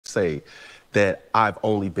say that I've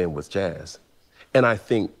only been with Jazz. And I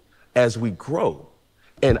think as we grow,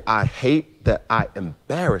 and I hate that I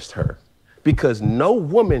embarrassed her because no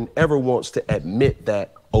woman ever wants to admit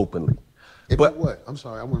that openly. But what? I'm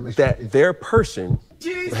sorry, I want to make sure that their person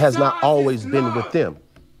has not always been with them.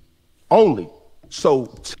 Only.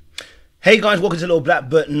 So hey guys, welcome to Little Black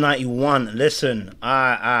Book 91. Listen,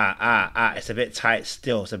 it's a bit tight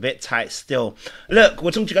still. It's a bit tight still. Look,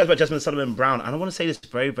 we're talking to you guys about Jasmine Sullivan Brown, and I want to say this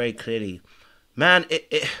very, very clearly. Man,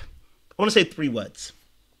 I want to say 3 words.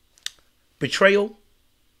 Betrayal,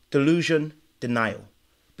 delusion, denial.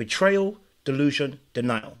 Betrayal, delusion,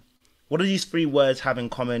 denial. What do these 3 words have in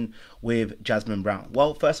common with Jasmine Brown?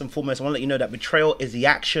 Well, first and foremost, I want to let you know that betrayal is the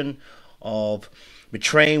action of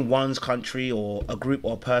betraying one's country or a group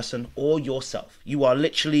or a person or yourself. You are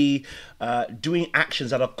literally doing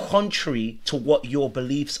actions that are contrary to what your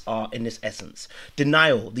beliefs are in this essence.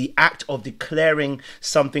 Denial, the act of declaring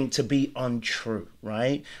something to be untrue,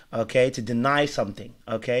 right? Okay, to deny something,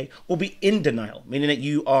 okay? Or be in denial, meaning that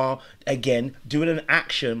you are, again, doing an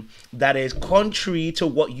action that is contrary to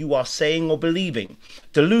what you are saying or believing.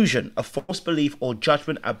 Delusion, a false belief or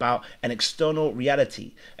judgment about an external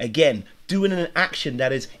reality. Again, doing an action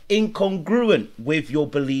that is incongruent with your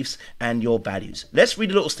beliefs and your values. Let's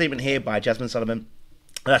read a little statement here by Jasmine Sullivan.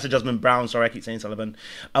 That's a Jasmine Brown, sorry, I keep saying Sullivan.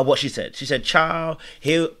 What she said. She said, "Child,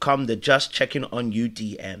 here come the just checking on you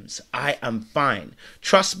DMs. I am fine.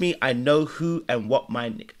 Trust me, I know who and what my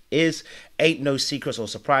nigga is. Ain't no secrets or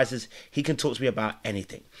surprises. He can talk to me about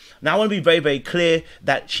anything." Now, I want to be very, very clear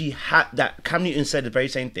that Cam Newton said the very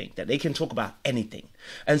same thing, that they can talk about anything.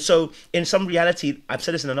 And so, in some reality, I've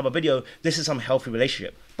said this in another video, this is some healthy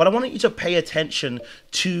relationship. But I want you to pay attention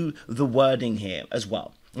to the wording here as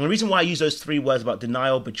well. And the reason why I use those 3 words about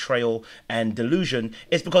denial, betrayal, and delusion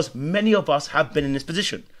is because many of us have been in this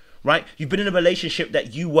position. Right? You've been in a relationship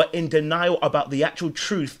that you were in denial about the actual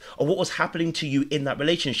truth of what was happening to you in that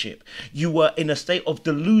relationship. You were in a state of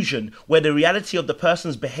delusion where the reality of the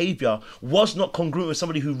person's behavior was not congruent with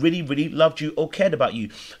somebody who really, really loved you or cared about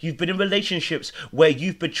you. You've been in relationships where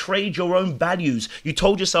you've betrayed your own values. You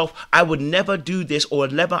told yourself, I would never do this or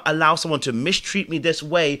never allow someone to mistreat me this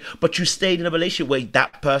way, but you stayed in a relationship where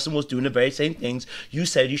that person was doing the very same things you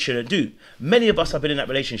said you shouldn't do. Many of us have been in that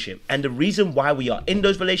relationship, and the reason why we are in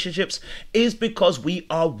those relationships is because we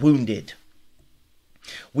are wounded.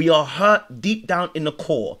 We are hurt deep down in the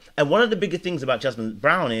core. And one of the biggest things about Jasmine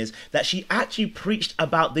Brown is that she actually preached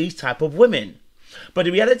about these type of women. But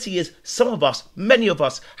the reality is some of us, many of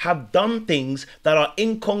us, have done things that are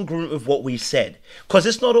incongruent with what we said. Because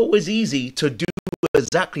it's not always easy to do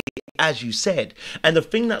exactly as you said. And the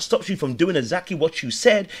thing that stops you from doing exactly what you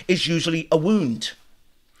said is usually a wound.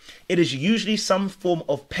 It is usually some form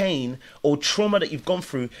of pain or trauma that you've gone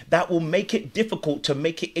through that will make it difficult to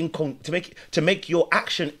make your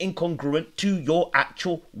action incongruent to your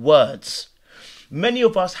actual words. Many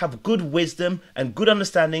of us have good wisdom and good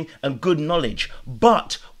understanding and good knowledge,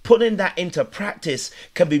 but putting that into practice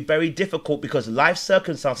can be very difficult because life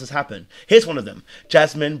circumstances happen. Here's one of them.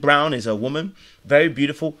 Jasmine Brown is a woman, very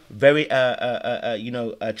beautiful, very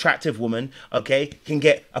attractive woman, okay, can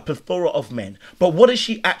get a plethora of men. But what is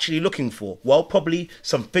she actually looking for? Well, probably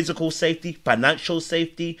some physical safety, financial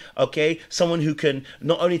safety, okay, someone who can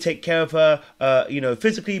not only take care of her,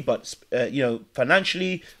 physically, but,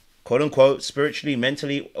 financially, quote unquote, spiritually,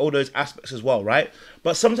 mentally, all those aspects as well, right?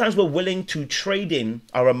 But sometimes we're willing to trade in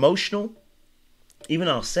our emotional, even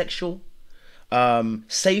our sexual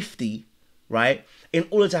safety, right? In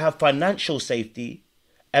order to have financial safety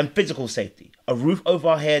and physical safety, a roof over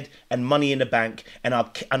our head and money in the bank, and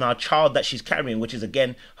our child that she's carrying, which is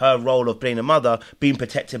again her role of being a mother, being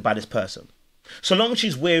protected by this person. So long as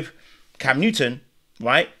she's with Cam Newton,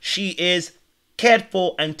 right, she is cared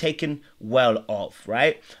for and taken well of,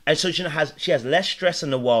 right? And so she has less stress in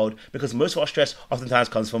the world because most of our stress oftentimes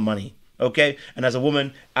comes from money, okay? And as a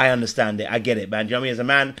woman, I understand it. I get it, man. Do you know what I mean? As a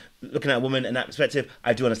man looking at a woman in that perspective,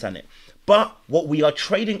 I do understand it. But what we are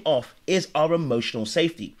trading off is our emotional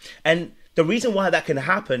safety. And the reason why that can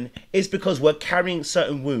happen is because we're carrying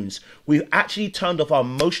certain wounds. We've actually turned off our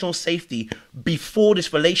emotional safety before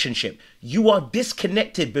this relationship. You are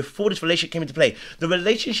disconnected before this relationship came into play. The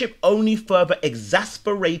relationship only further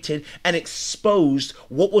exasperated and exposed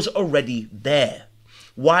what was already there.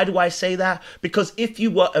 Why do I say that? Because if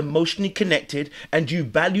you were emotionally connected and you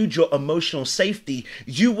valued your emotional safety,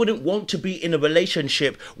 you wouldn't want to be in a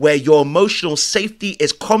relationship where your emotional safety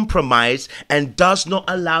is compromised and does not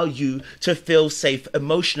allow you to feel safe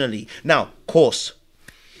emotionally. Now, of course,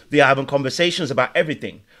 we are having conversations about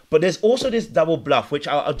everything, but there's also this double bluff, which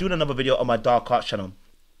I'll do in another video on my Dark Arts channel.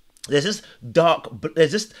 there's this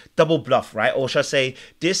double bluff, right? Or should I say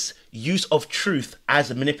this use of truth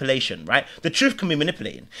as a manipulation, right? The truth can be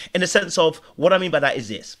manipulated in the sense of, what I mean by that is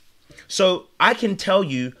this. So I can tell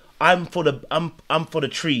you I'm for the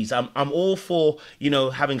trees. I'm all for, you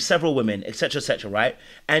know, having several women, etc., right?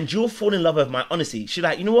 And you'll fall in love with my honesty. She's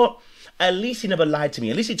like, you know what? At least he never lied to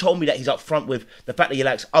me. At least he told me that he's upfront with the fact that he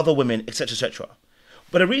likes other women, etc.,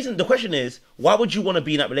 But the question is, why would you want to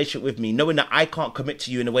be in that relationship with me, knowing that I can't commit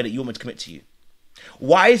to you in the way that you want me to commit to you?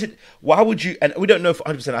 Why would you, and we don't know for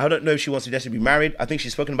 100%, I don't know if she wants to desperately be married. I think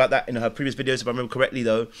she's spoken about that in her previous videos, if I remember correctly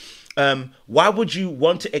though. Why would you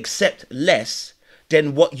want to accept less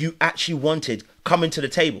than what you actually wanted coming to the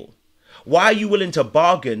table? Why are you willing to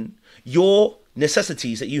bargain your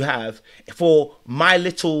necessities that you have for my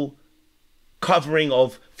little covering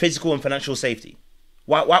of physical and financial safety?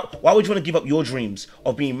 Why would you want to give up your dreams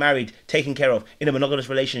of being married, taken care of, in a monogamous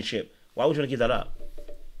relationship? Why would you want to give that up?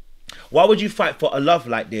 Why would you fight for a love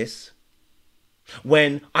like this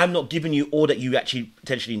when I'm not giving you all that you actually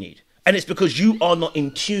potentially need? And it's because you are not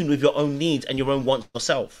in tune with your own needs and your own wants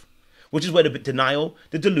yourself, which is where the denial,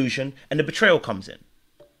 the delusion, and the betrayal comes in.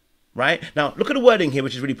 Right? Now, look at the wording here,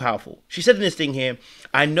 which is really powerful. She said in this thing here,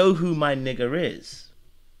 I know who my nigger is.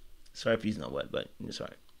 Sorry for using that word, but it's all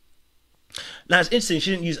right. Now, it's interesting,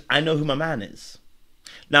 she didn't use, I know who my man is.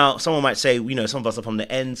 Now, someone might say, you know, some of us are from the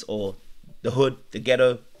ends or the hood, the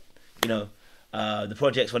ghetto, you know, the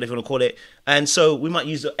projects, whatever you want to call it. And so we might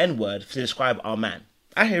use the N word to describe our man.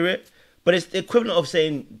 I hear it, but it's the equivalent of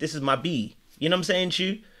saying, this is my B. You know what I'm saying to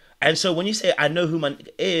you? And so when you say, I know who my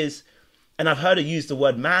nigga is, and I've heard her use the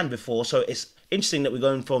word man before, so it's interesting that we're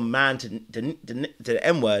going from man to the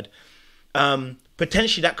N word.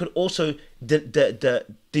 Potentially that could also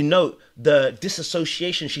denote the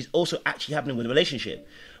disassociation she's also actually happening with the relationship,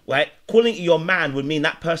 right? Calling it your man would mean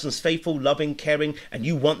that person's faithful, loving, caring, and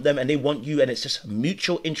you want them and they want you, and it's just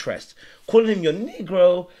mutual interest. Calling him your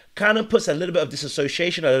Negro kind of puts a little bit of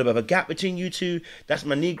disassociation, a little bit of a gap between you two. That's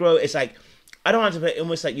my Negro. It's like, I don't want to put it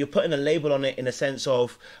almost like you're putting a label on it in a sense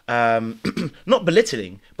of not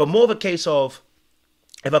belittling, but more of a case of,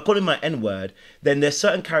 if I call him my N-word, then there's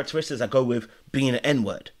certain characteristics that go with being an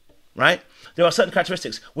N-word, right? There are certain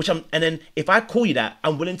characteristics and then if I call you that,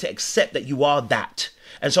 I'm willing to accept that you are that.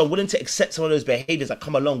 And so I'm willing to accept some of those behaviors that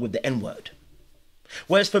come along with the N-word.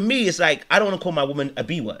 Whereas for me, it's like, I don't want to call my woman a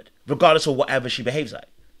B-word, regardless of whatever she behaves like.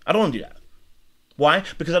 I don't want to do that. Why?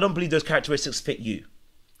 Because I don't believe those characteristics fit you.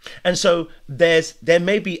 And so there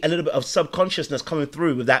may be a little bit of subconsciousness coming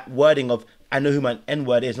through with that wording of, I know who my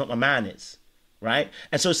N-word is, not my man is. Right?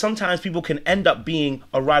 And so sometimes people can end up being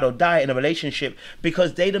a ride or die in a relationship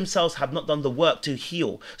because they themselves have not done the work to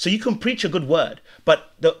heal. So you can preach a good word,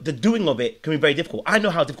 but the doing of it can be very difficult. I know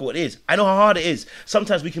how difficult it is. I know how hard it is.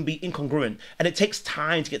 Sometimes we can be incongruent and it takes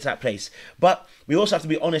time to get to that place. But we also have to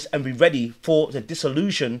be honest and be ready for the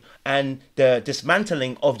disillusion and the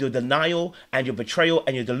dismantling of your denial and your betrayal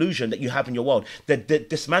and your delusion that you have in your world. The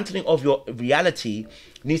dismantling of your reality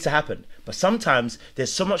needs to happen. But sometimes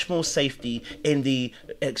there's so much more safety in the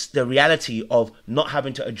reality of not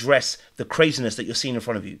having to address the craziness that you're seeing in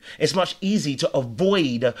front of you. It's much easier to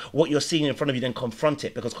avoid what you're seeing in front of you than confront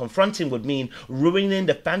it, because confronting would mean ruining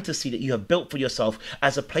the fantasy that you have built for yourself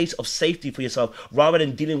as a place of safety for yourself, rather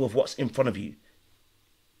than dealing with what's in front of you.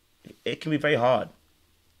 It can be very hard.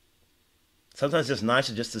 Sometimes it's just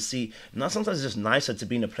nicer just to see. Sometimes it's just nicer to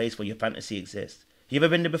be in a place where your fantasy exists. You ever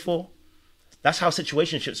been there before? That's how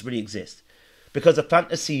situationships really exist, because the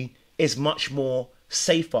fantasy is much more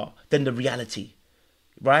safer than the reality,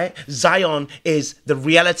 right? Zion is the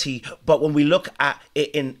reality, but when we look at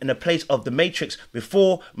it in a place of the Matrix,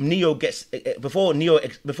 before Morpheus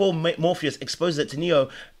exposes it to Neo,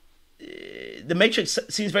 the Matrix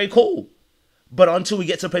seems very cool. But until we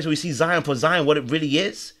get to a place where we see Zion for Zion, what it really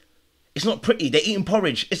is, it's not pretty. They're eating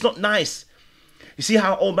porridge. It's not nice. You see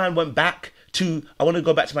how old man went back to, I want to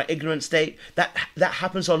go back to my ignorant state? That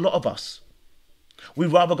happens to a lot of us.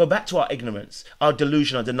 We'd rather go back to our ignorance, our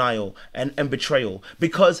delusion, our denial, and betrayal,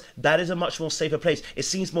 because that is a much more safer place. It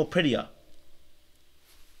seems more prettier.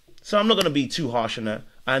 So I'm not going to be too harsh on her.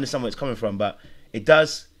 I understand where it's coming from, but it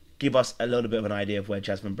does give us a little bit of an idea of where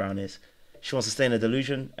Jasmine Brown is. She wants to stay in a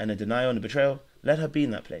delusion and a denial and a betrayal. Let her be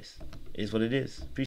in that place. It is what it is.